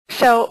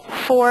So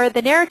for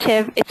the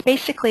narrative, it's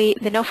basically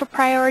the NOFA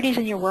priorities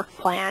in your work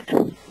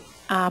plan,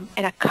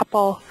 and a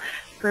couple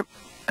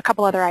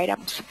other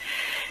items.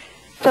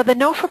 So the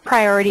NOFA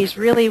priorities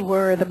really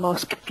were the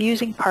most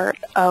confusing part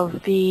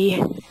of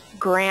the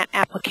grant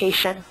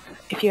application,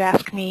 if you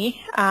ask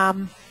me.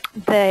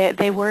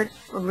 They weren't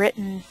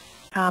written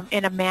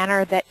in a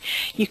manner that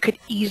you could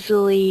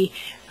easily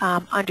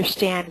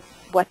understand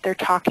what they're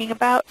talking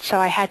about. So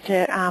I had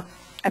to,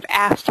 I've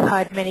asked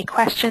HUD many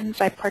questions.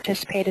 I've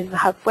participated in the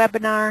HUD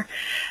webinar,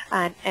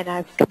 and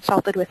I've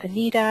consulted with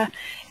Anita,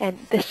 and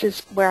this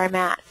is where I'm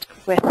at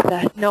with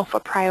the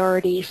NOFA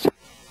priorities.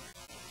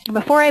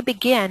 Before I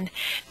begin,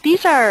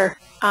 these are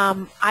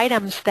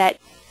items that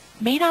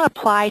may not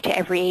apply to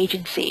every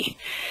agency.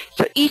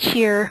 So each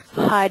year,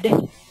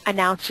 HUD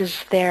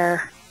announces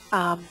their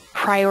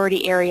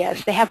priority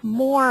areas. They have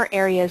more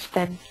areas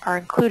than are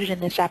included in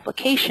this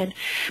application,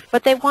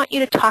 but they want you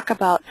to talk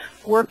about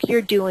work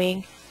you're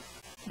doing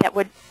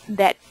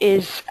that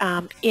is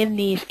in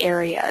these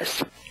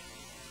areas.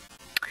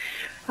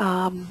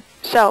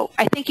 So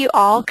I think you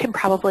all can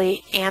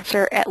probably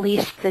answer at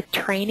least the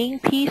training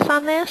piece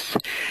on this.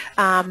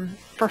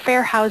 For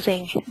fair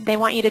housing, they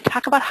want you to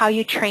talk about how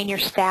you train your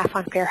staff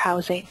on fair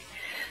housing.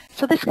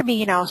 So this could be,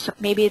 you know,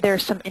 maybe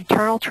there's some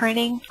internal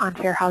training on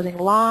fair housing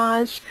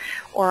laws,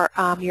 or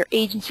your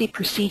agency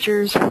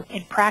procedures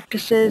and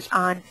practices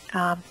on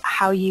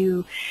how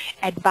you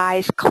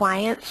advise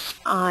clients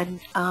on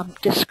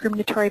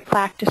discriminatory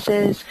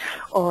practices,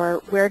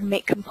 or where to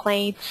make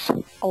complaints,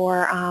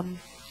 or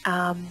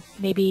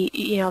maybe,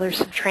 you know, there's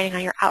some training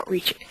on your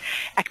outreach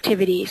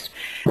activities.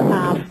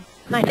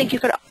 And I think you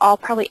could all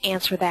probably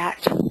answer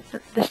that.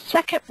 The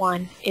second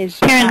one is...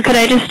 Karen, could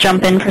I just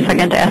jump in for a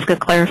second to ask a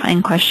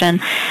clarifying question?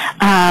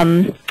 How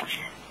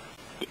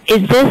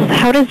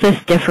does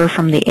this differ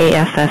from the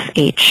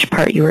AFFH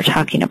part you were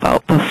talking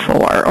about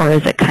before, or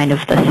is it kind of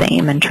the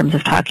same in terms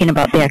of talking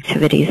about the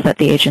activities that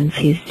the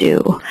agencies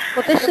do?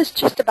 Well, this is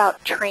just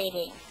about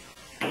training.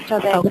 So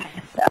that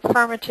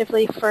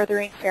affirmatively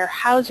furthering fair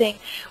housing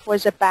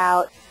was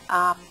about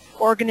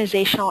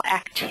organizational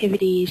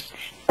activities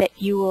that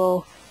you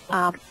will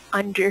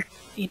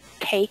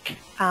undertake,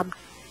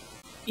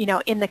 you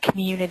know, in the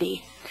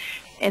community.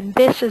 And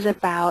this is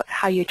about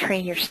how you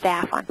train your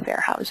staff on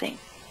fair housing.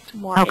 It's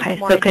more, so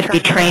it could be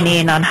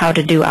training on how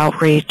to do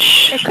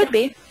outreach. It could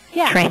be,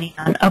 yeah. Training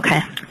on,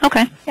 okay.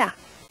 Yeah.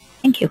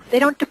 Thank you. They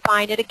don't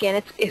define it.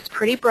 Again, it's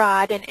pretty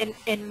broad. And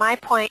in my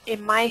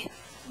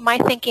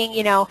thinking,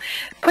 you know,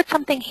 put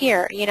something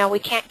here. You know, we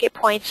can't get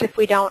points if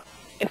we don't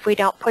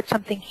put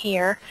something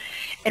here.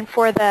 And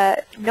for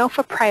the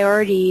NOFA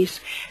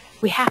priorities,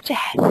 we have to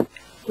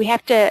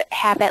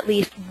have at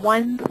least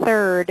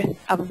 1/3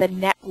 of the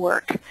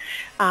network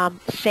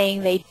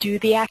saying they do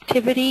the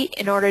activity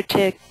in order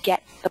to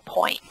get the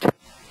point.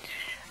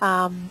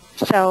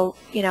 So,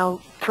 you know,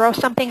 throw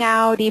something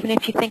out, even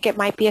if you think it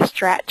might be a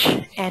stretch,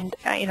 and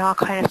you know, I'll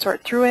kind of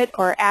sort through it,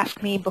 or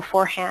ask me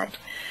beforehand.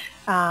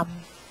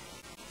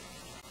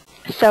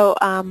 So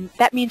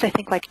that means I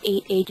think like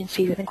 8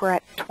 agencies. I think we're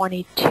at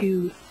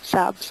 22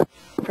 subs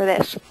for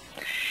this.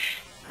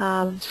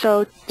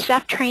 So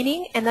staff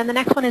training, and then the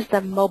next one is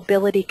the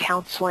mobility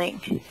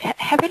counseling.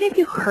 Have any of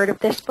you heard of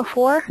this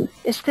before?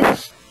 Is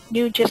this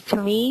new just to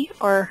me,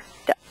 or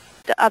do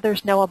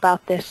others know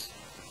about this?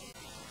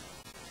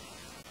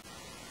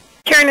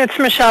 Karen, it's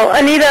Michelle.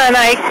 Anita and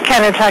I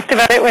kind of talked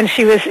about it when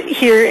she was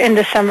here in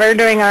December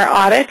doing our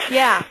audit.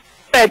 Yeah.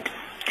 But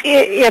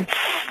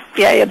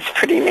it's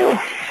pretty new.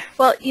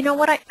 Well, you know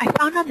what, I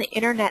found on the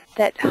internet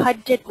that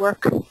HUD did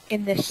work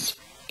in this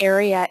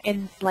area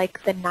in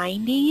like the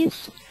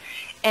 90s,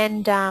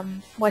 and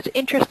what's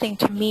interesting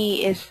to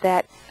me is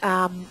that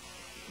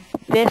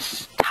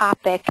this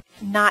topic,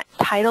 not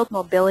titled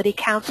mobility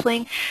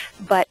counseling,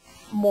 but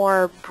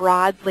more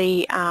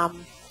broadly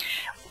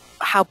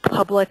how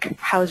public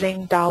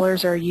housing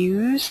dollars are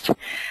used,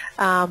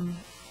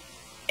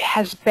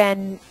 has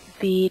been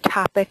the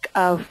topic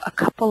of a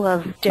couple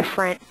of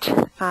different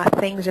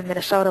things in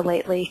Minnesota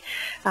lately.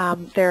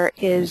 There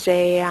is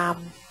a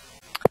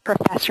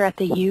professor at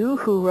the U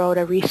who wrote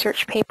a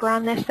research paper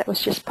on this that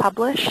was just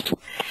published,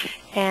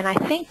 and I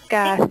think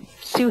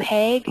Sue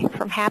Haig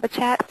from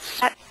Habitat,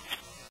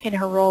 in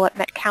her role at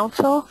Met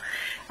Council,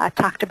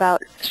 talked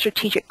about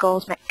strategic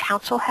goals Met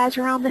Council has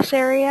around this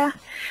area,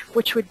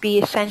 which would be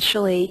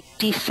essentially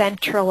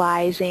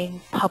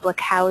decentralizing public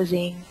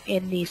housing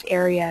in these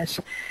areas.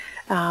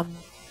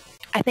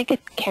 I think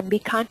it can be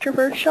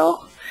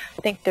controversial.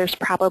 I think there's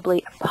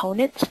probably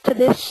opponents to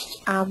this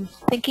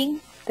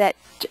thinking that,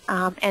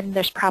 and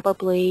there's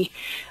probably,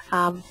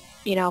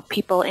 you know,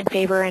 people in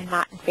favor and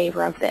not in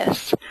favor of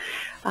this.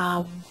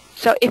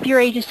 So if your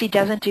agency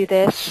doesn't do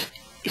this,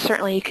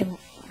 certainly you can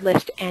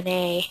list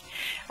NA.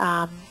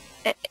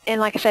 And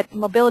like I said,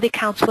 mobility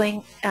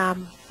counseling,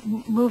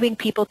 moving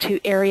people to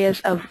areas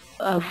or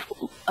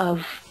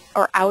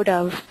out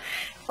of,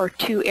 or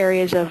to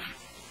areas of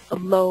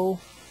low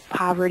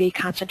poverty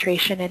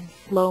concentration and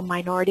low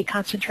minority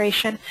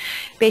concentration,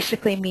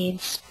 basically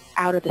means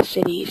out of the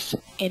cities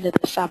into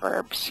the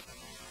suburbs.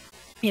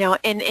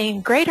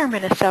 in greater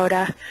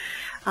Minnesota,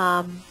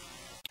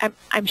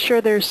 I'm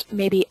sure there's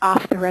maybe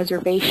off the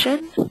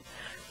reservation,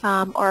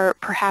 or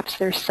perhaps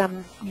there's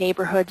some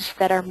neighborhoods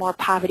that are more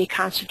poverty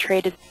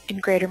concentrated in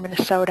greater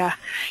Minnesota,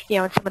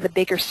 in some of the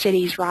bigger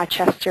cities,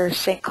 Rochester,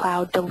 St.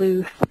 Cloud,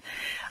 Duluth.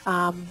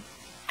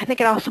 I think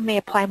it also may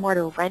apply more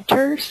to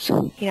renters,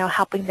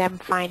 helping them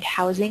find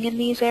housing in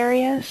these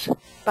areas.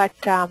 But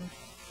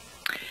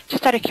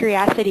just out of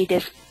curiosity,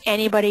 does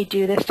anybody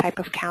do this type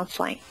of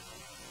counseling?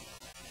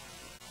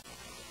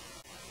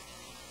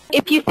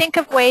 If you think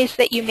of ways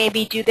that you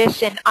maybe do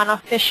this in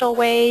unofficial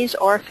ways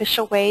or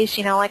official ways,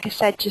 like I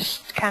said,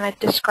 just kind of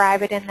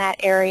describe it in that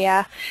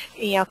area.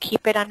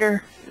 Keep it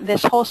under,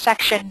 this whole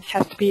section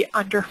has to be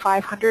under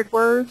 500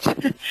 words,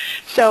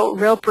 so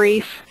real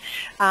brief.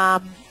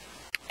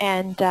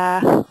 And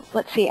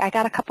let's see, I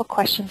got a couple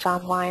questions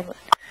online.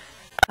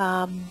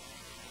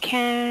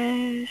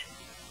 Can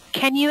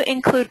you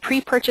include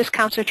pre-purchase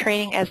counselor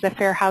training as the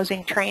fair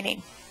housing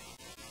training?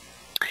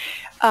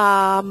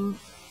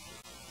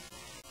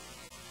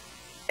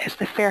 As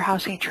the fair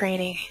housing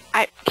training.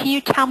 Can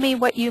you tell me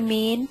what you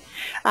mean,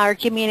 or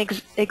give me an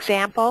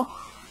example?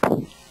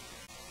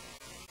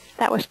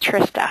 That was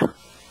Trista.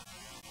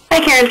 Hi,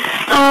 Karen.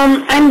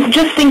 I'm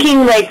just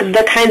thinking like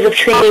the kinds of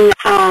training.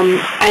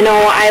 I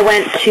know I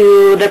went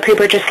to the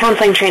pre-purchase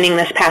counseling training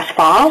this past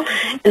fall,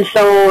 and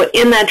so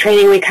in that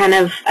training we kind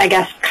of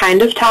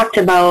talked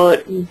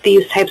about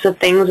these types of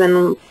things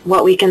and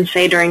what we can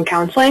say during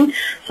counseling.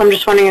 So I'm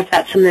just wondering if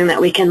that's something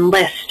that we can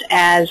list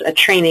as a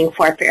training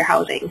for fair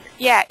housing.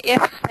 Yeah,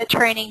 if the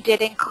training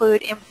did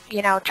include,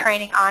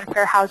 training on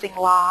fair housing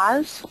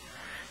laws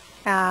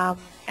and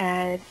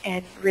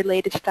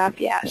related stuff,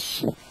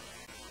 yes.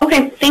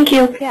 Okay, thank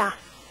you. Yeah.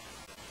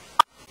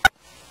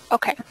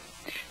 Okay,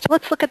 so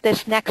let's look at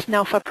this next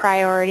NOFA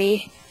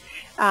priority.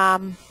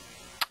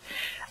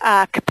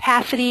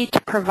 Capacity to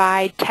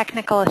provide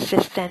technical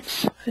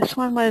assistance. This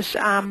one was,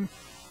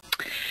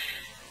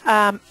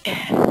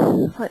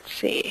 let's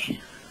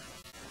see,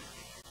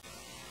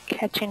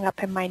 catching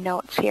up in my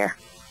notes here.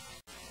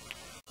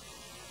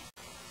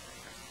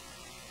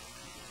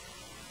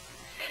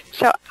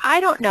 So I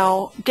don't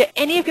know, do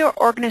any of your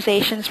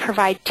organizations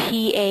provide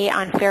TA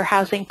on fair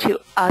housing to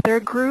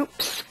other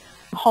groups,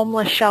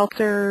 homeless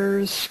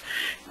shelters,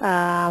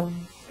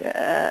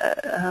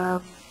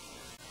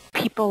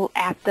 people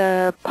at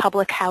the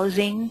public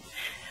housing,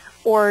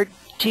 or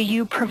do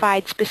you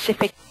provide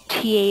specific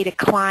TA to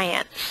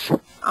clients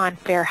on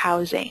fair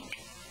housing?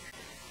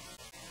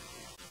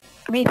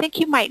 I mean, I think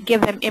you might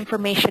give them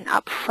information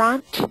up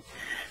front,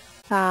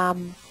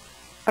 but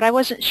I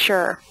wasn't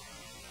sure.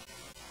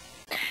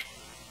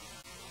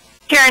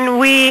 Karen,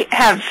 we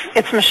have,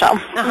 it's Michelle.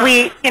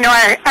 We,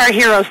 our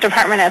Heroes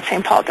department at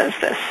St. Paul does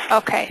this.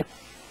 Okay.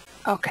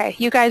 Okay.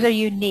 You guys are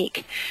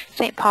unique.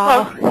 St.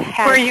 Paul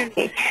has, we're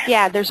unique.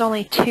 Yeah, there's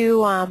only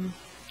two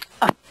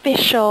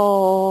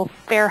official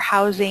fair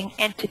housing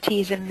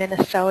entities in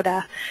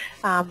Minnesota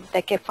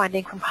that get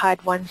funding from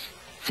HUD. One's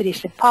City of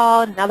St.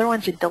 Paul, and another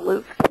one's in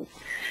Duluth.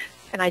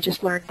 And I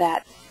just learned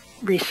that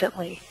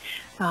recently.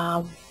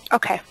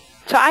 Okay.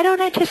 So I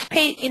don't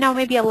anticipate,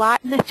 maybe a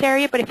lot in this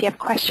area, but if you have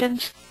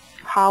questions,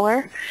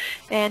 holler.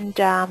 And,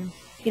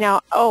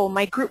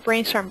 my group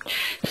brainstormed.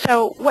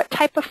 So what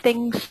type of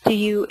things do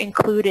you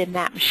include in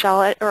that,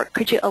 Michelle? Or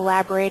could you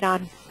elaborate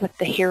on what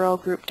the HERO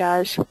group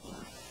does?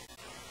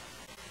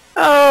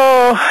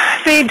 Oh,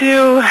 they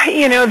do,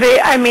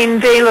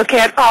 they look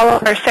at all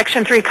of our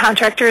Section 3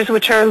 contractors,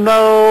 which are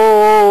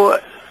low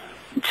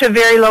to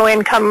very low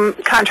income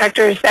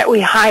contractors that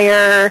we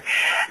hire.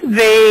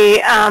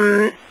 They,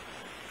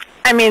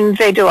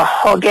 they do a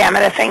whole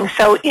gamut of things.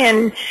 So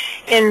in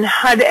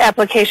HUD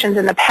applications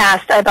in the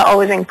past, I've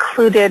always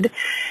included,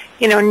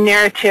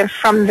 narrative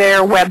from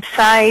their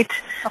website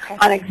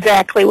on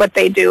exactly what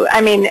they do.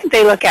 I mean,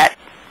 they look at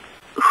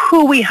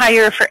who we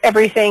hire for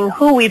everything,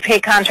 who we pay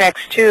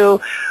contracts to,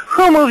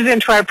 who moves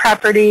into our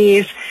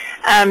properties.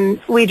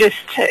 We just,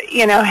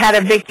 had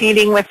a big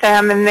meeting with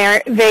them, and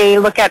they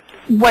look at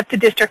what the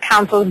district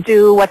councils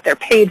do, what they're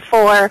paid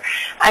for.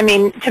 I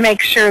mean, to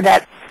make sure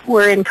that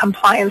we're in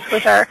compliance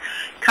with our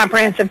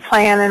comprehensive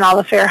plan and all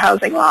the fair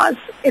housing laws.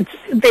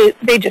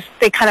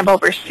 They kind of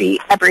oversee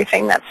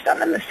everything that's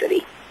done in the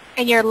city.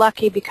 And you're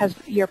lucky because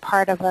you're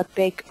part of a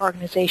big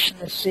organization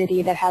in the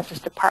city that has this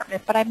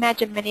department, but I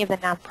imagine many of the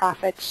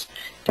nonprofits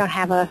don't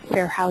have a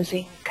fair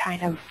housing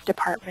kind of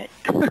department.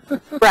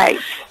 Right.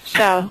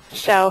 So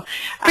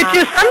which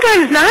is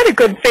sometimes not a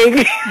good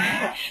thing.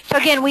 So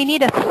again, we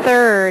need a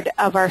third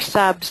of our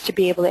subs to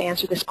be able to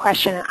answer this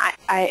question.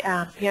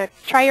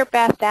 Try your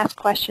best, ask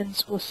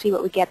questions, we'll see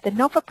what we get. The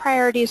NOFA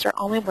priorities are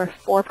only worth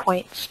 4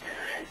 points.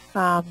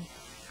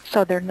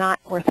 So they're not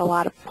worth a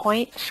lot of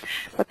points,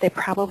 but they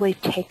probably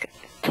take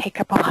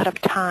up a lot of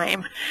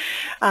time.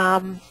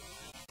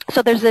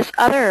 So there's this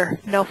other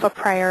NOFA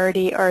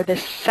priority, or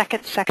this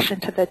second section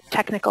to the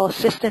technical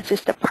assistance,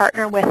 is to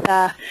partner with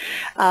a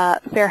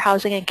fair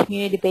housing and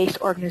community-based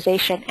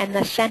organization, and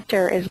the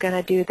center is going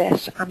to do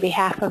this on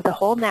behalf of the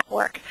whole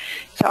network.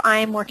 So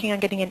I'm working on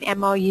getting an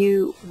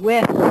MOU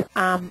with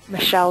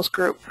Michelle's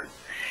group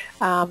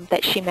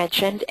that she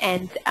mentioned,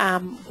 and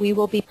we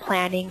will be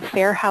planning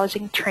fair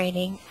housing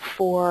training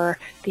for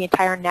the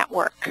entire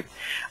network.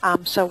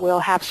 So we'll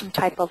have some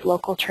type of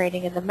local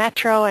training in the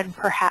metro and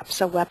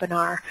perhaps a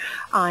webinar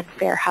on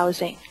fair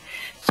housing.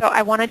 So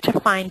I wanted to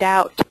find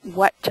out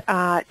what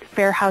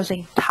fair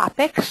housing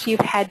topics you've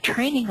had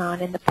training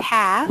on in the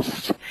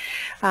past,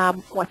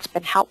 what's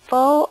been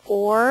helpful,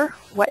 or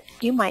what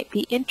you might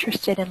be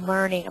interested in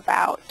learning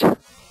about.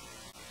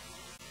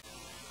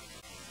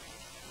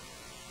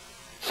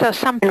 So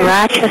in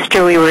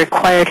Rochester, we were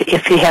required,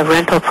 if you have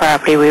rental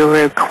property, we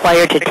were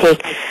required to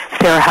take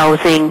fair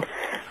housing,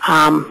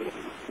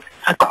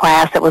 a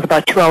class that was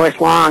about 2 hours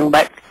long.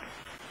 But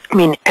I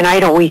mean, and I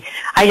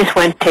just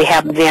went to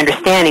have the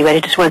understanding, but I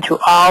just went through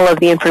all of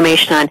the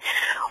information on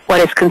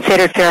what is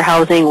considered fair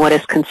housing,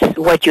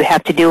 what you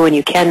have to do and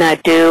you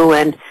cannot do,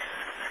 and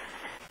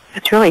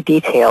it's really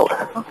detailed.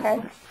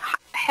 Okay.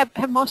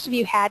 Have most of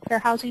you had fair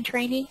housing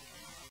training?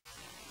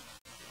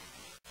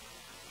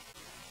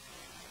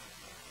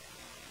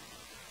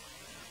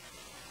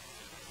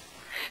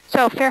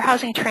 So fair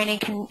housing training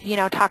can,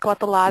 talk about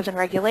the laws and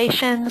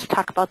regulations,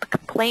 talk about the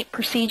complaint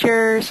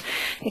procedures.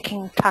 It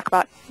can talk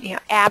about,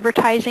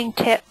 advertising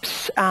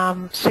tips,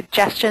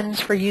 suggestions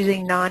for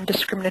using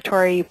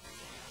non-discriminatory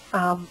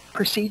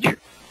procedures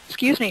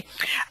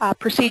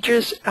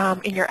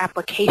in your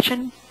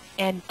application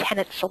and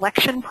tenant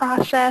selection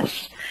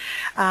process.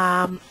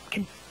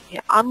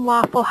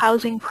 Unlawful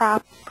housing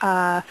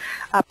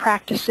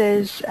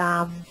practices.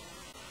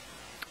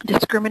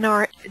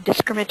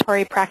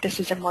 Discriminatory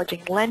practices in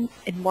mortgage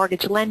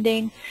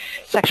lending,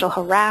 sexual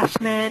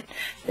harassment,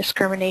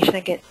 discrimination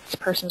against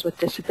persons with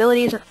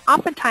disabilities, and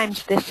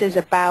oftentimes this is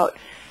about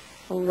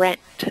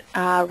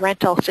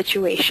rental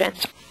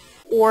situations,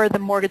 or the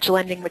mortgage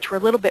lending, which we're a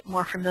little bit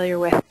more familiar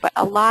with, but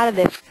a lot of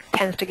this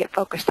tends to get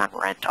focused on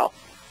rental.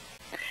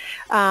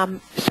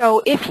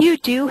 So if you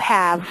do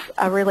have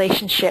a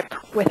relationship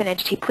with an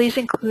entity, please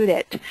include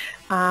it.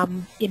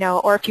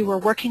 Or if you were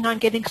working on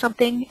getting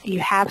something, you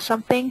have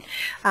something,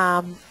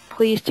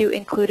 please do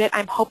include it.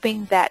 I'm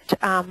hoping that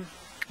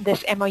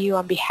this MOU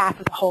on behalf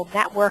of the whole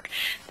network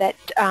that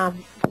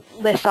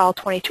lists all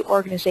 22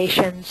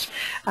 organizations,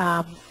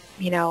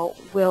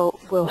 will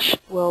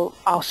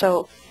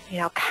also,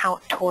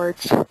 count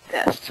towards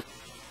this.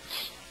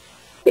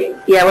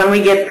 Yeah, when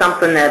we get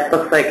something that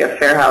looks like a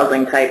fair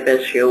housing type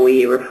issue,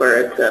 we refer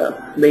it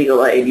to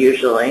legal aid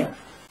usually.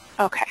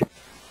 Okay.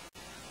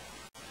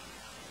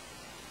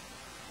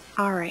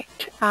 All right.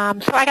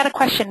 So I got a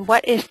question.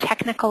 What is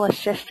technical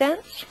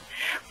assistance?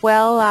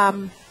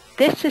 Well,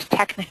 this is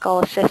technical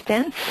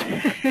assistance,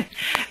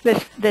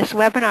 this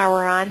webinar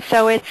we're on.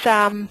 So it's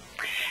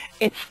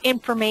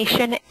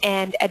information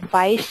and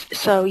advice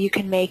so you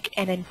can make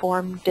an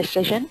informed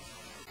decision,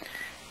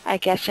 I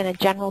guess in a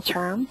general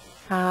term.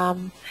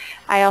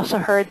 I also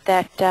heard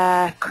that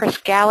Chris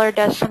Galler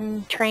does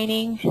some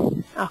training.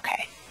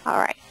 Okay, all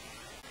right.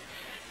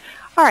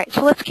 All right,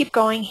 so let's keep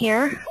going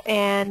here.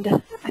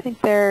 And I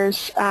think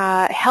there's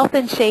health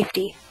and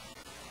safety.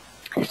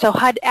 So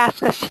HUD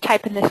asked us to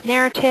type in this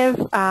narrative,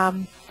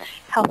 health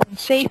and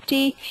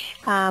safety.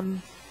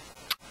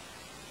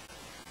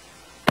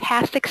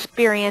 Past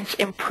experience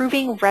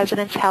improving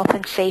residents' health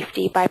and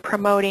safety by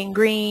promoting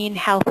green,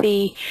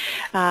 healthy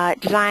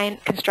design,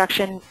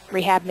 construction,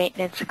 rehab,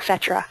 maintenance,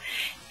 etc.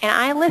 And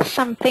I list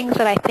some things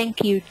that I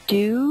think you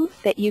do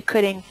that you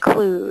could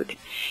include.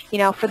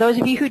 For those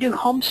of you who do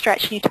home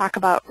stretch and you talk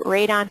about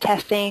radon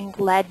testing,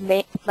 lead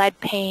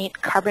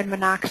paint, carbon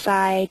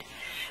monoxide,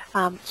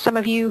 some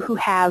of you who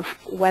have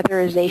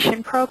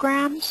weatherization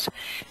programs,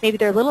 maybe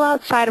they're a little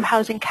outside of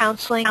housing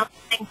counseling,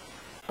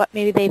 but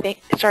maybe they've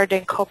started to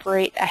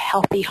incorporate a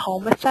healthy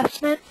home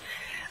assessment,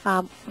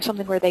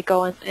 something where they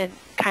go and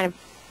kind of,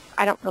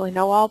 I don't really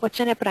know all what's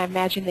in it, but I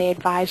imagine they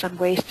advise on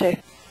ways to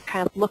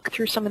kind of look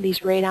through some of these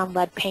radon,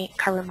 lead paint,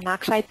 carbon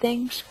monoxide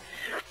things.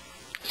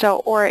 So,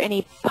 or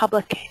any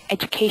public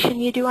education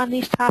you do on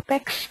these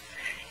topics,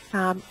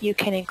 you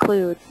can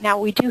include. Now,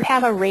 we do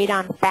have a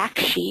radon fact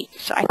sheet,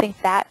 so I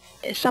think that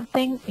is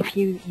something, if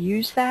you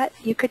use that,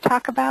 you could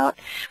talk about.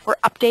 We're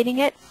updating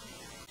it.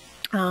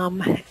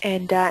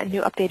 And a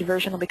new updated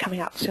version will be coming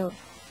out soon.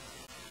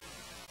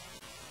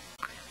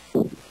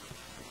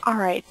 All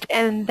right,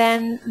 and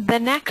then the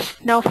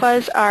next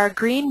NOFAs are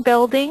green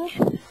building.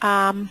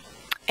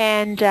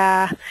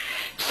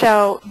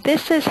 So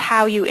this is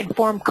how you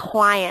inform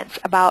clients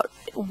about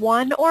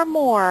one or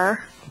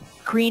more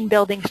green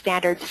building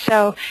standards.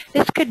 So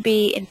this could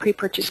be in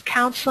pre-purchase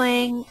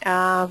counseling,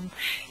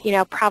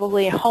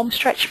 probably a home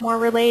stretch more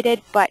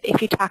related, but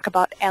if you talk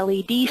about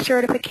LED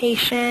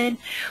certification,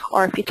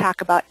 or if you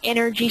talk about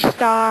Energy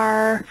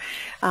Star,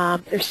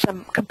 There's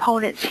some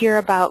components here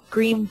about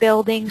green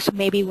buildings, so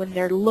maybe when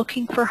they're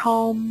looking for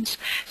homes,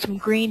 some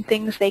green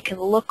things they can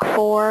look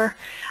for.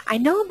 I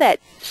know that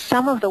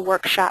some of the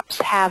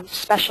workshops have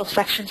special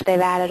sections they've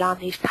added on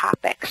these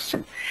topics.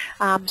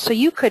 So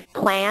you could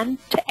plan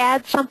to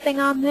add something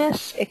on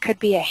this. It could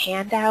be a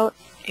handout.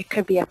 It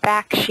could be a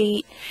fact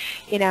sheet.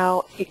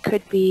 It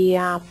could be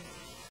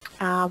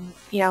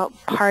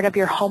part of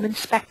your home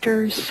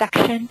inspector's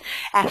section.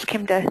 Ask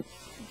him to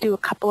do a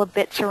couple of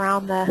bits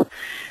around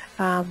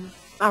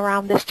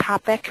around this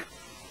topic.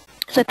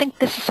 So I think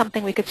this is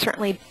something we could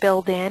certainly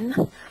build in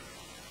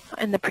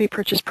the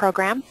pre-purchase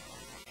program.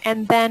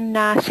 And then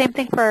same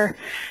thing for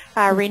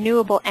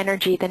renewable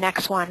energy, the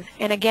next one.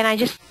 And again, I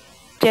just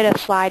did a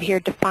slide here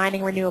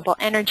defining renewable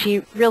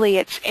energy. Really,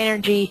 it's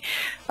energy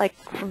like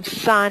from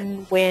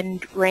sun,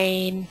 wind,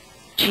 rain,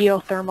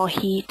 geothermal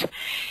heat,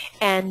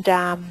 and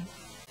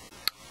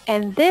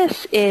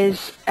this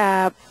is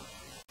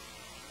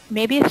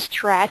maybe a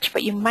stretch,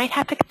 but you might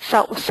have to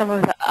consult with some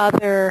of the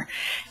other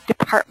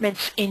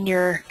departments in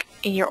your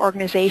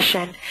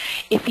organization.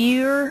 If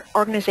your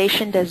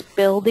organization does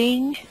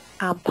building,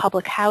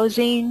 public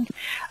housing,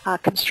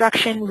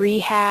 construction,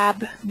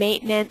 rehab,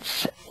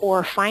 maintenance,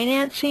 or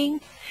financing,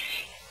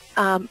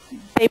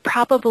 they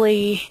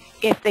probably,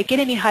 if they get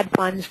any HUD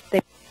funds,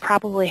 they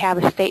probably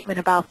have a statement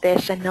about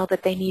this and know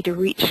that they need to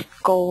reach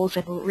goals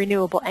in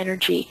renewable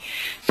energy.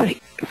 So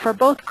for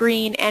both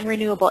green and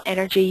renewable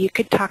energy, you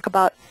could talk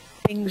about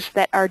things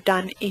that are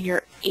done in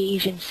your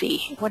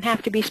agency. It wouldn't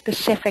have to be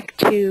specific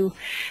to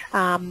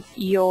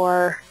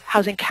your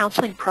housing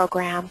counseling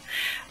program,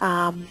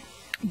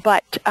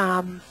 but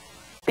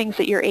things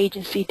that your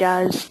agency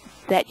does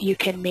that you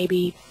can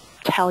maybe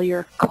tell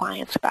your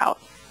clients about.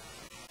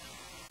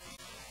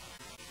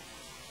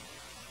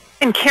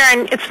 And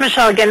Karen, it's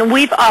Michelle again.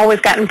 We've always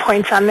gotten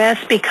points on this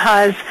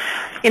because,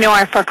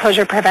 our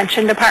foreclosure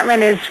prevention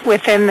department is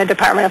within the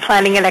Department of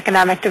Planning and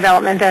Economic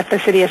Development at the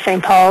City of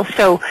St. Paul.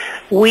 So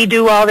we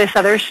do all this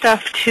other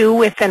stuff too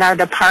within our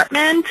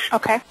department.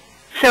 Okay.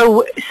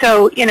 So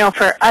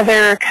for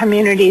other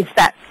communities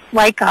that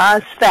like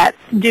us that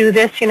do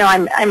this,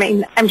 I'm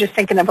just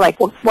thinking of like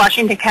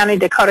Washington County,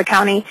 Dakota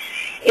County,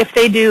 if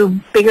they do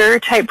bigger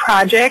type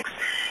projects.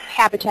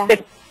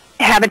 Habitat.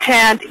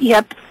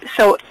 Yep.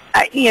 So,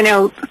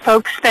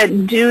 folks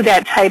that do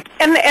that type,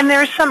 and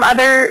there's some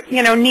other,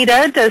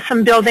 NETA does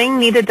some building,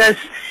 NETA does,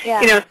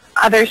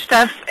 other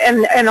stuff,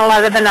 and a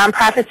lot of the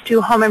nonprofits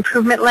do home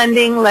improvement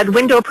lending, lead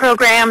window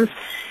programs.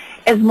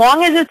 As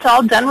long as it's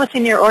all done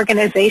within your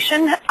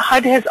organization,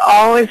 HUD has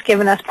always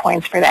given us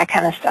points for that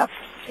kind of stuff.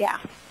 Yeah.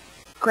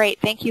 Great.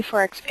 Thank you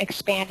for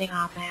expanding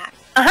on that.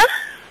 Uh-huh.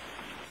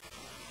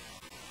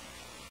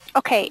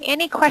 Okay.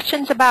 Any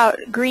questions about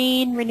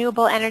green,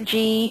 renewable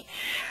energy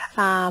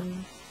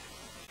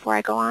before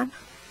I go on?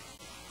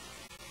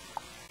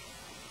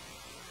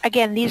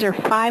 Again, these are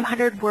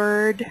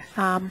 500-word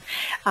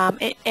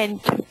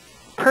and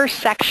per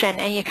section,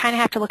 and you kind of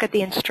have to look at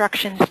the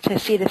instructions to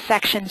see the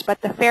sections,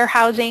 but the fair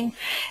housing,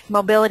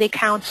 mobility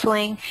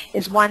counseling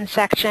is one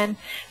section,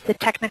 the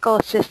technical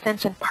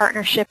assistance and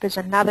partnership is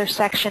another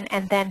section,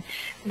 and then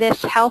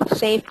this health,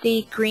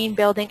 safety, green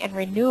building, and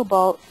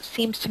renewable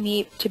seems to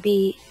me to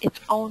be its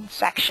own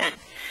section.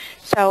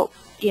 So,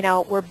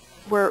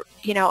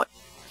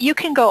 you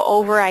can go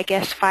over, I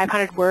guess,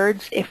 500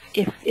 words if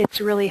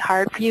it's really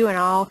hard for you, and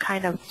I'll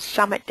kind of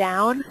sum it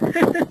down,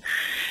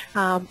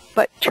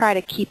 but try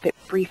to keep it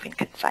brief and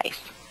concise.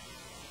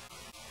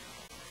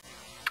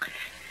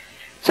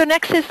 So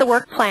next is the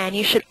work plan.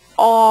 You should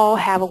all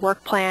have a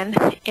work plan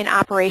in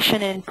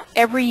operation, and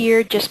every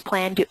year just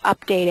plan to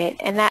update it.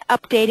 And that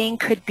updating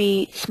could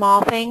be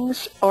small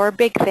things or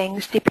big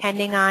things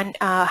depending on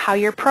how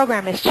your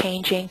program is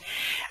changing.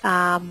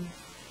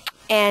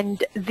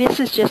 And this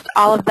is just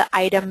all of the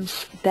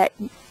items that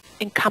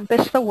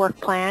encompass the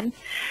work plan.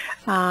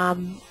 There's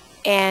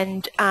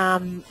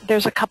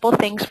a couple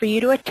things for you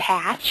to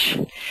attach.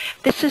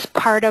 This is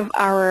part of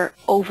our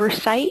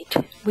oversight.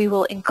 We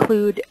will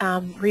include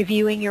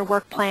reviewing your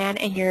work plan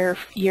and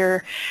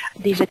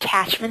these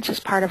attachments as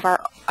part of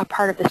a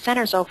part of the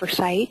center's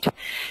oversight.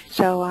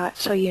 So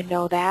you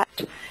know that.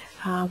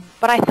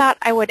 But I thought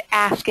I would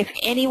ask if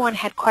anyone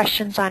had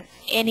questions on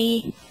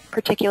any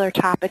particular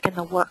topic in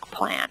the work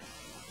plan.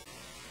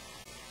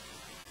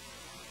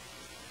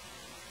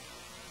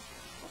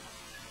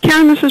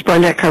 Karen, this is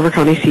Brenda at Carver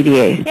County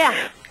CDA.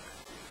 Yeah.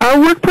 Our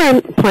work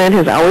plan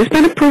has always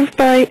been approved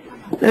by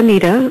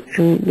Anita,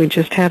 and we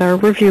just had our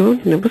review,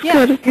 and it was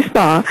good, as you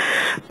saw.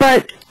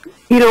 But,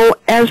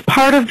 as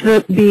part of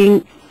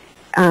being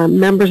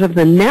members of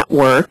the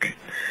network,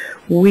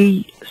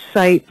 we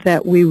cite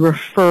that we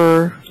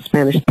refer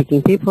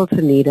Spanish-speaking people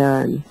to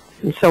NETA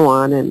and so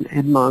on, and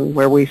Hmong,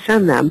 where we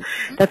send them.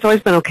 That's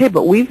always been okay,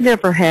 but we've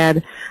never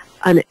had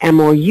an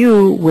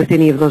MOU with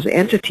any of those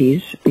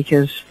entities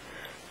because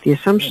the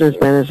assumption has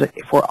been is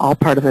if we're all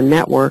part of a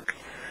network,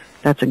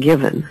 that's a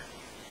given.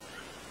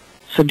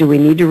 So do we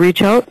need to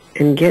reach out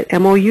and get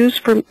MOUs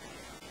from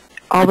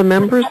all the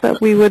members that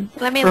we would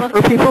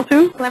refer people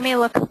to? Let me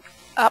look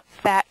up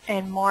that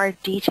in more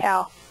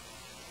detail?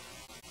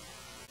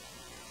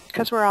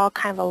 Because we're all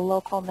kind of a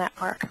local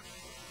network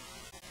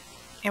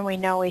and we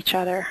know each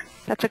other.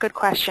 That's a good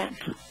question.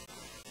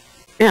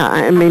 Yeah,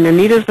 I mean,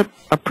 Anita's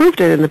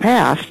approved it in the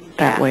past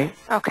that way.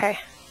 Okay.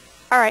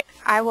 All right.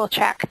 I will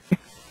check.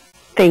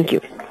 Thank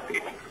you.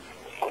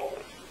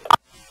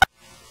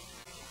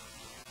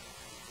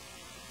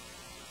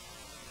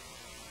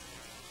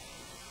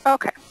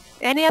 Okay.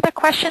 Any other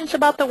questions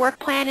about the work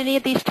plan, any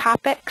of these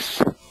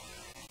topics?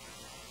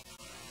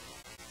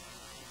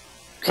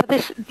 So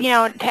this,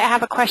 to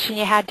have a question,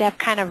 you had to have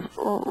kind of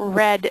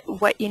read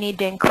what you need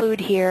to include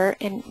here,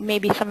 and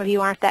maybe some of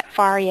you aren't that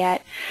far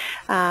yet.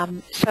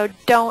 So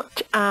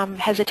don't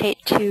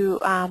hesitate to,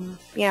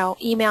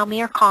 email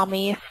me or call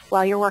me if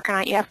while you're working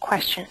on it you have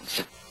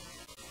questions.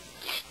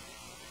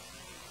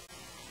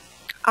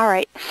 All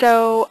right,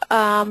 so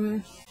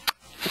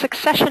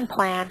succession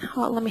plan.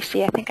 Well, let me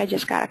see. I think I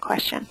just got a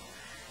question.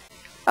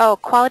 Oh,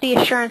 quality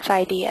assurance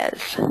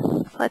ideas.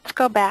 Let's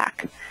go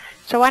back.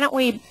 So why don't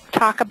we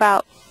talk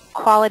about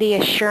quality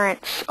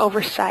assurance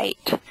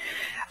oversight.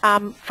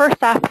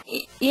 First off,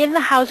 in the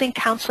Housing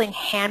Counseling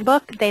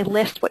Handbook, they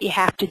list what you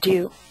have to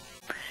do.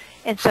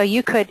 And so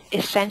you could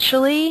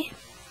essentially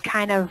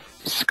kind of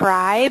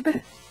scribe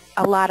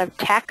a lot of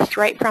text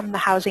right from the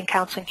Housing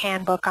Counseling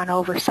Handbook on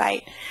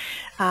oversight.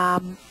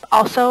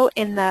 Also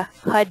in the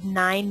HUD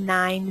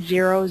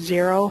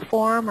 9900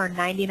 form or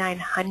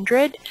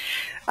 9900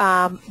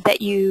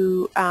 that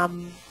you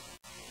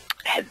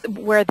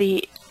where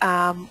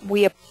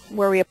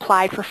we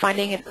applied for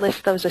funding and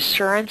list those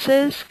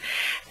assurances.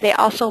 They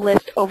also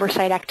list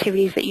oversight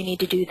activities that you need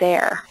to do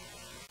there.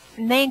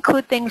 And they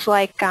include things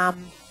like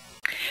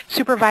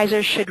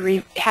supervisors should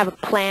have a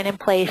plan in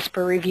place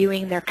for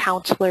reviewing their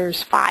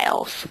counselors'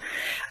 files.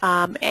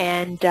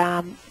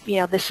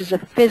 This is a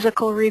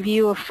physical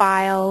review of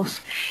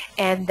files,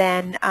 and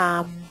then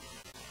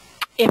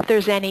if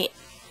there's any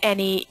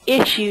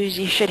issues,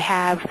 you should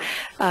have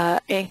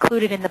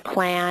included in the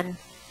plan,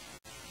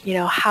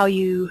 how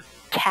you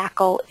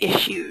tackle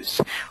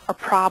issues or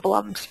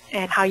problems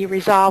and how you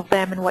resolve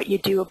them and what you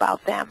do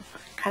about them,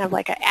 kind of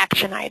like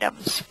action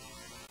items.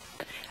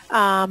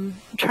 I'm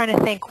trying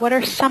to think, what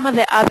are some of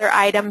the other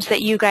items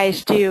that you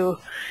guys do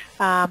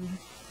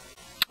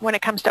when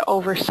it comes to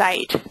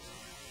oversight?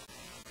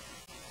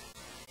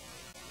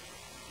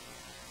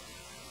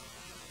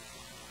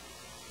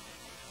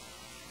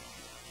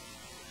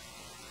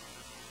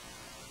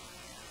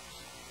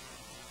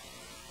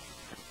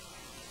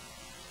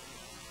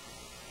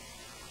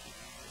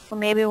 Well,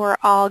 maybe we're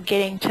all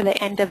getting to the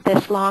end of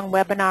this long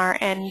webinar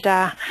and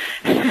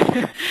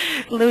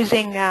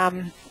losing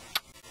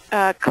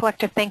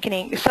collective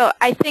thinking. So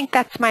I think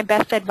that's my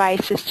best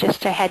advice, is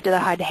just to head to the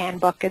HUD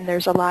handbook, and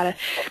there's a lot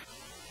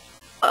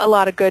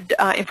of good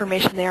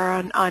information there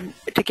on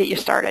to get you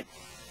started.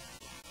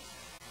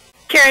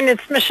 Karen,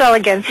 it's Michelle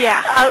again.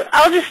 Yeah.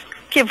 I'll just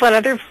give one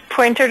other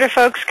pointer to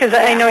folks, because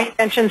I know you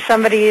mentioned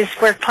somebody's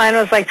work plan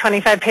was like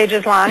 25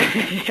 pages long.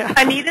 Yeah.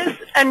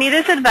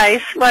 Anita's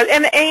advice was,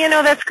 and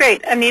that's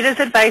great. Anita's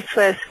advice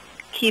was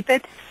keep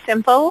it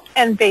simple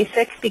and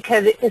basic,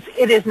 because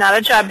it is not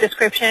a job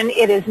description.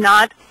 It is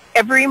not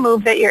every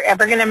move that you're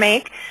ever going to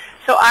make.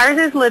 So ours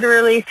is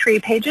literally 3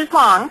 pages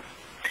long.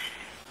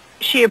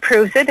 She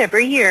approves it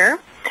every year.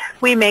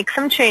 We make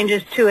some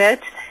changes to it,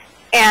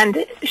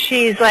 and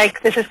she's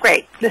like, this is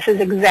great. This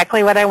is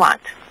exactly what I want.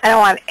 I don't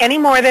want any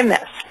more than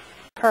this.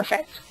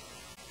 Perfect.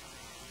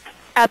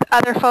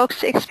 Other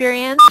folks'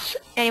 experience?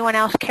 Anyone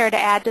else care to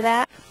add to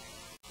that?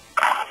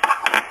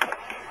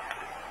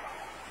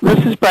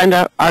 This is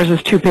Brenda. Ours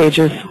is 2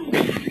 pages.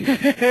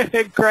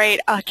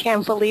 Great. I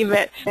can't believe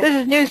it. This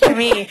is news to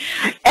me.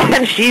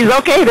 And she's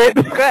okayed it.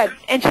 Good.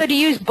 And so do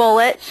you use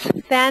bullets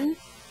then?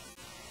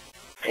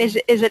 Is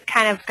it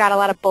kind of got a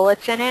lot of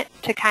bullets in it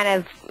to kind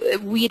of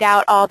weed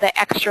out all the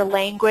extra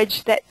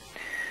language that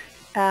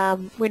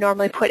we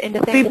normally put into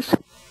things?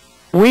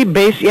 We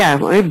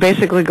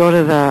basically go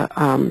to the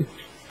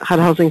HUD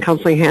Housing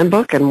Counseling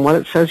Handbook, and what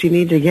it says you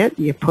need to get,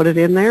 you put it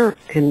in there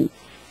and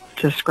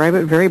describe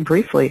it very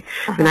briefly.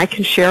 And I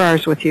can share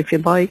ours with you if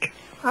you'd like.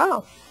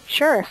 Oh,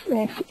 sure.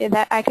 If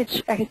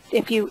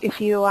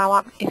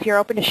you're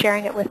open to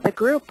sharing it with the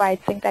group, I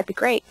think that'd be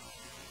great.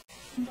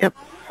 Yep.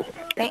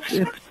 Thanks.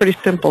 It's pretty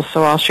simple,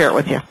 so I'll share it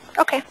with you.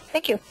 Okay,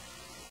 thank you.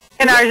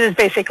 And ours is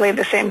basically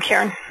the same,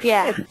 Karen.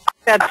 Yeah.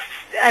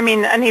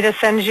 Anita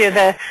sends you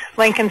the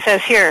link and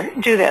says, here,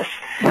 do this.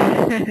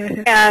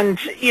 And,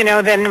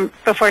 then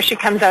before she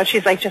comes out,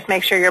 she's like, just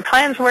make sure your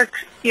plan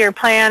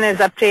is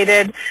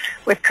updated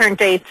with current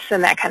dates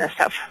and that kind of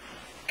stuff.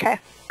 Okay,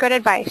 good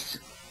advice.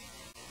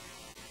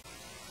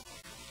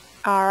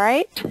 All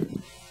right.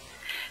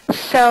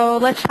 So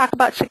let's talk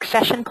about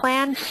succession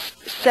plans.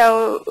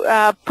 So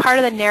part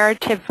of the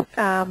narrative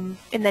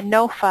in the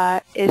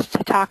NOFA is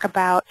to talk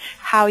about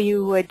how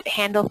you would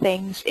handle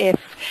things if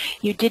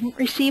you didn't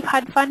receive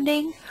HUD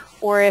funding,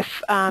 or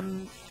if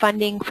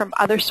funding from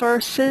other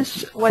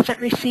sources wasn't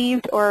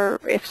received, or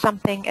if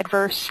something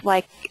adverse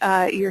like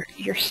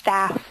your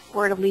staff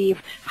were to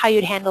leave, how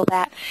you'd handle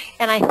that.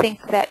 And I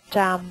think that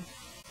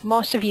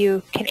most of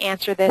you can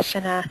answer this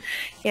in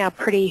a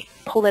pretty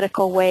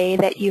political way,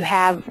 that you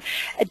have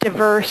a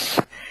diverse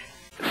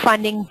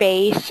funding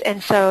base,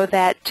 and so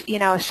that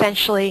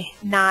essentially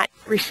not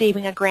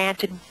receiving a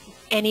grant in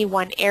any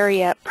one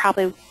area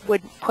probably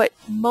would put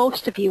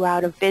most of you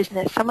out of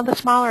business. Some of the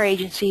smaller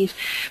agencies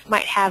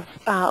might have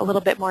a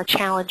little bit more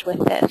challenge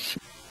with this,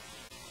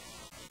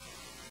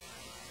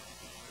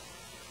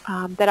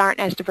 that aren't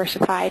as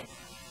diversified.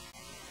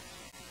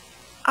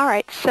 All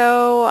right,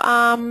 so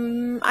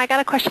I got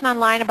a question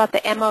online about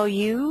the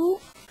MOU,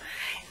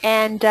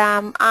 and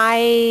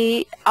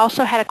I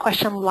also had a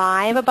question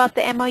live about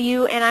the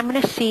MOU, and I'm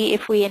going to see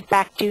if we in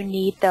fact do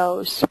need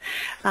those.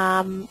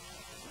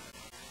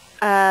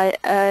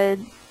 A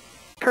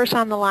person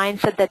on the line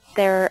said that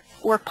their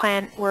work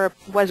plan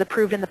was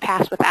approved in the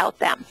past without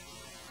them.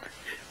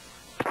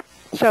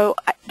 So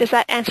does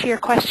that answer your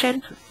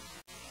question?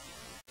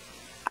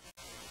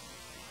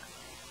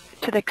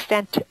 To the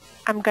extent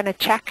I'm going to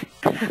check?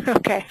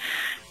 Okay,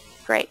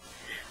 great.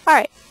 All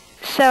right,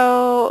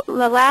 so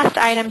the last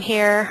item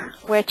here,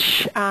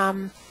 which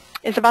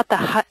is about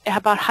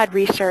HUD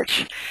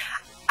research.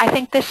 I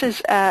think this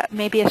is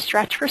maybe a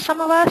stretch for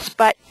some of us,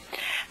 but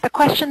the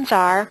questions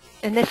are,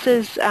 and this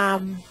is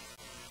not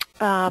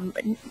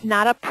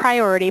a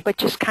priority, but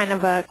just kind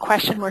of a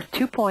question worth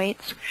 2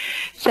 points,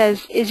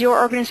 says, is your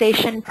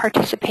organization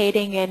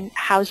participating in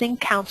housing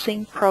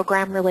counseling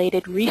program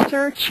related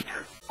research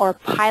or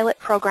pilot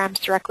programs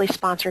directly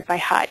sponsored by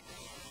HUD?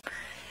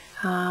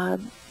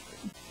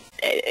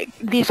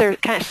 These are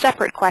kind of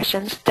separate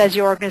questions. Does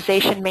your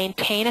organization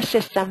maintain a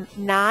system,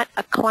 not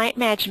a client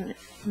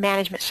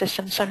management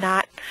system, so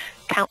not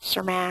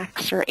Counselor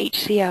Max or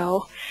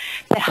HCO,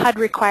 that HUD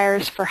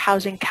requires for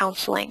housing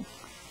counseling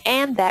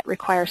and that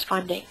requires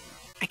funding?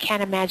 I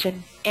can't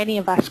imagine any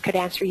of us could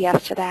answer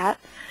yes to that,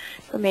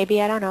 but maybe,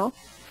 I don't know.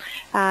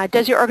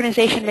 Does your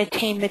organization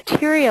maintain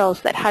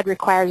materials that HUD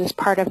requires as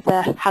part of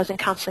the housing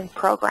counseling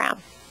program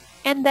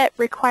and that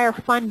require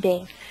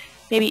funding?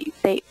 Maybe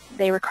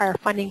they require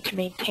funding to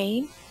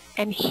maintain.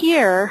 And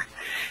here,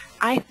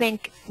 I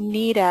think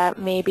NEDA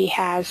maybe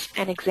has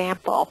an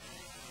example.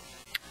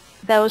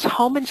 Those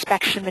home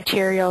inspection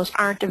materials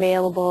aren't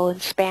available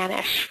in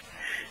Spanish,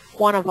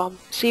 one of them.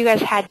 So you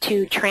guys had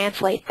to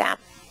translate them.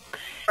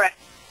 Correct.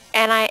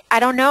 And I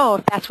don't know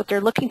if that's what they're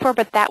looking for,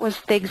 but that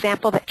was the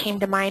example that came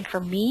to mind for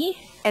me.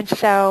 And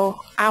so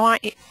I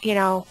want, I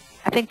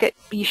think that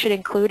you should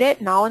include it,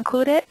 and I'll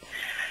include it.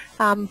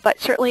 But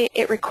certainly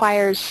it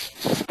requires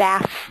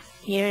staff.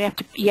 You have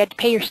to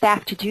pay your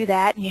staff to do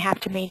that, and you have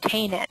to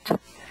maintain it.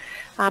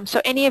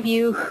 So any of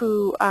you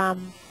who,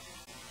 and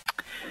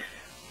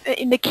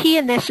the key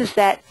in this is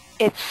that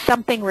it's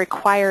something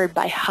required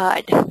by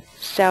HUD.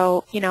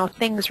 So,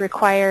 things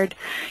required,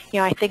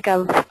 I think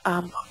of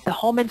the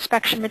home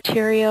inspection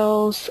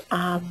materials.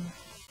 I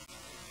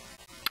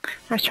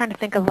was trying to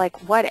think of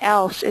like what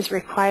else is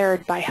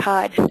required by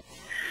HUD,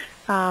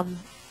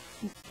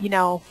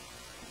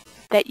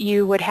 that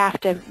you would have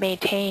to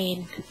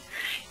maintain.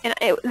 And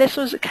this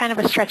was kind of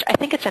a stretch. I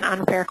think it's an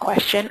unfair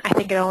question. I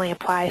think it only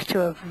applies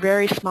to a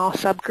very small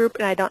subgroup,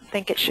 and I don't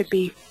think it should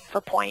be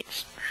for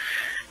points.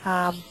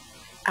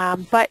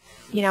 But,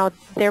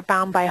 they're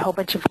bound by a whole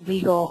bunch of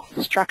legal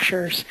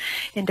structures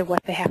into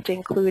what they have to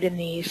include in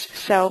these.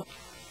 So,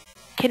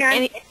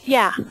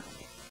 yeah.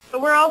 So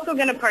we're also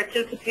going to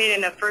participate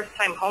in a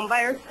first-time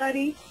homebuyer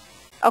study.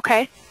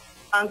 Okay.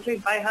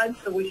 Sponsored by HUD,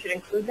 so we should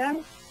include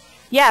them?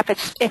 Yeah,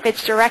 if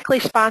it's directly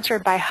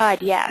sponsored by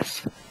HUD,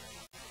 yes.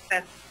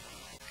 Okay.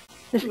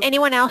 Does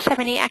anyone else have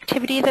any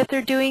activity that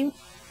they're doing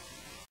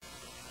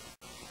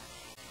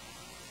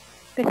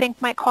they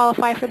think might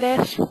qualify for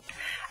this?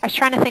 I was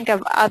trying to think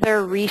of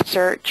other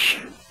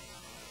research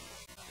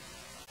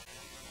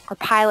or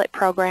pilot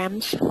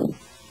programs.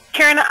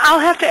 Karen, I'll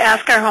have to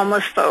ask our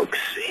homeless folks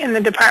in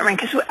the department,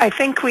 because I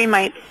think we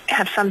might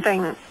have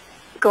something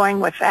going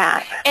with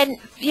that. And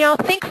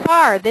think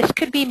far. This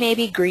could be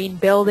maybe green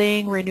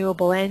building,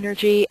 renewable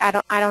energy. I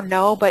don't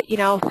know, but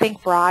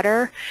think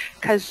broader,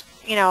 because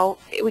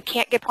we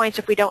can't get points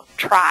if we don't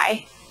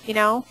try.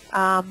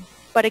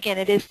 But again,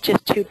 it is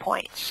just 2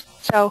 points.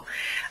 So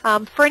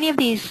for any of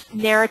these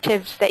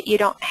narratives that you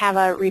don't have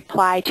a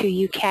reply to,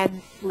 you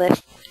can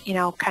list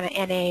kind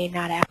of NA,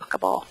 not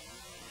applicable.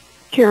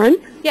 Karen?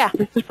 Yeah.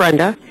 This is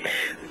Brenda.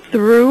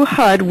 Through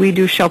HUD, we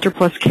do Shelter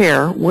Plus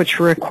Care, which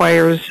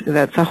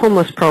that's a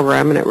homeless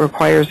program, and it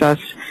requires us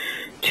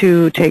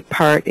to take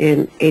part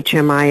in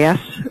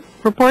HMIS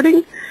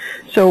reporting.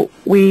 So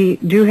we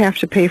do have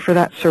to pay for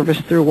that service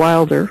through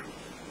Wilder.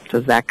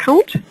 Does that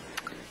count?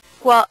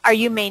 Well, are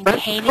you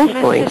maintaining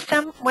the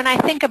system? When I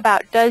think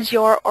about, does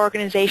your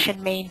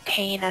organization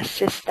maintain a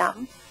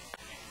system,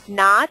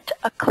 not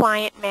a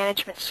client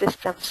management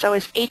system? So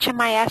is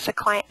HMIS a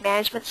client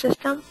management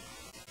system?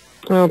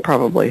 Oh,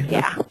 probably.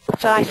 Yeah.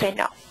 So I say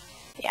no.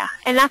 Yeah.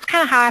 And that's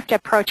kind of how I have to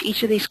approach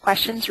each of these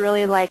questions,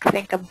 really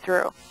think them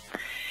through.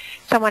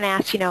 Someone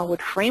asks,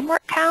 would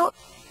framework count?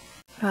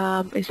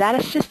 is that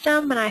a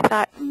system? And I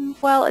thought,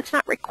 well, it's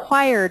not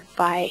required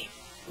by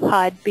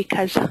HUD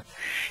because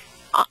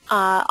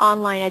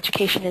online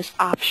education is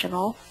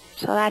optional,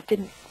 so that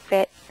didn't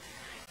fit.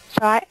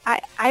 So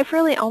I've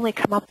really only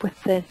come up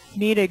with the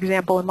NETA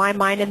example in my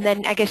mind, and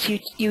then I guess you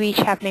each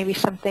have maybe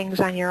some things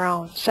on your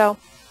own. So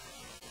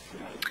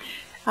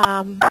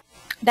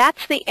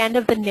that's the end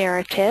of the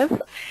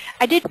narrative.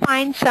 I did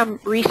find some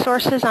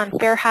resources on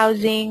fair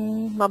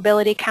housing,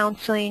 mobility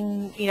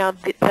counseling, you know,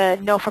 the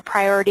NOFA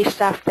priority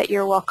stuff that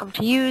you're welcome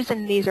to use,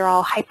 and these are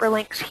all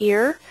hyperlinks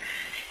here.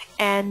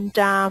 And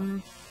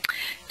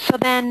so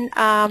then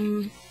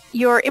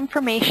your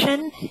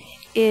information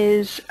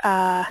is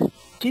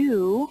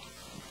due.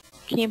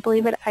 Can you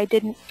believe it?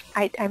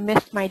 I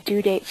missed my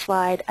due date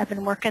slide. I've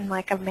been working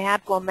like a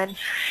mad woman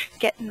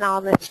getting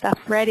all this stuff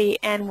ready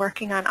and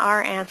working on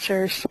our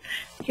answers.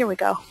 Here we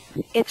go.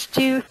 It's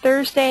due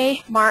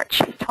Thursday, March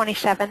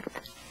 27th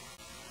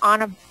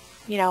on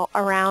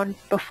around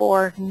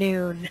before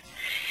noon.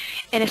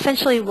 And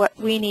essentially what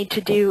we need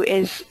to do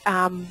is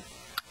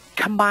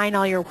combine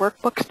all your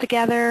workbooks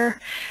together,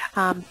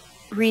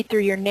 read through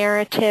your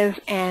narrative,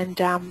 and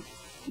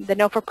the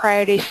NOFA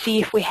priorities, see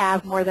if we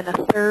have more than a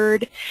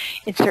third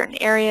in certain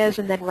areas,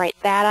 and then write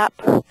that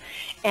up.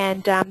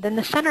 And then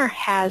the center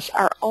has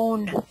our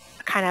own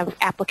kind of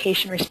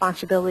application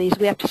responsibilities.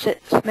 We have to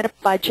submit a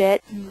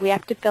budget, and we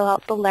have to fill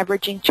out the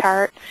leveraging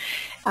chart,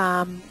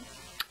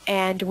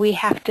 and we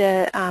have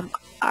to,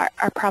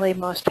 our probably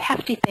most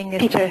hefty thing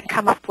is to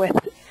come up with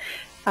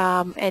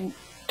and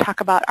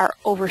talk about our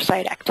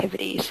oversight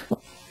activities.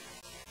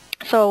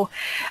 So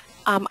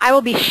I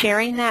will be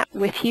sharing that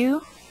with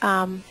you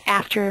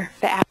after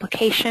the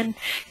application,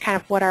 kind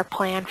of what our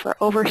plan for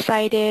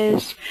oversight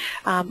is.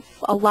 A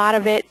lot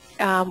of it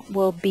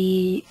will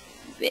be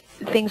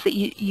things that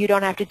you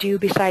don't have to do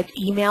besides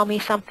email me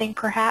something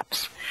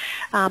perhaps,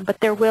 but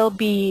there will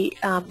be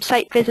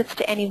site visits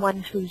to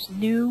anyone who's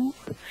new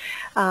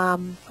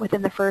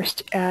within the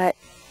first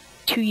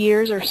 2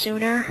 years or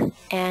sooner,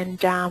 and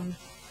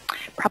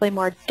probably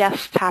more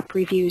desktop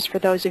reviews for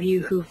those of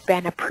you who've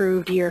been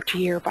approved year to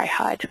year by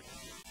HUD.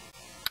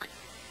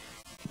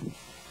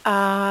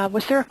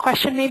 Was there a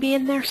question maybe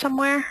in there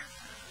somewhere?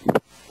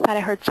 Thought I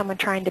heard someone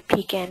trying to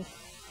peek in.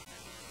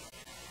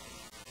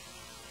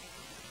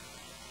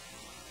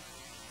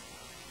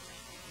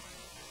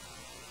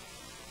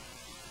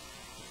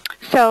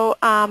 So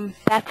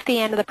that's the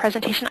end of the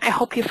presentation. I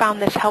hope you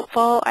found this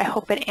helpful. I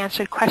hope it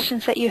answered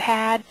questions that you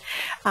had.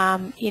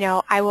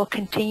 I will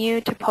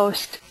continue to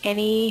post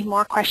any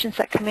more questions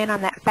that come in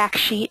on that fact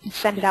sheet and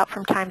send it out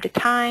from time to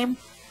time.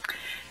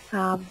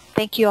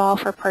 Thank you all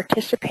for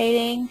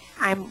participating.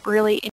 I'm really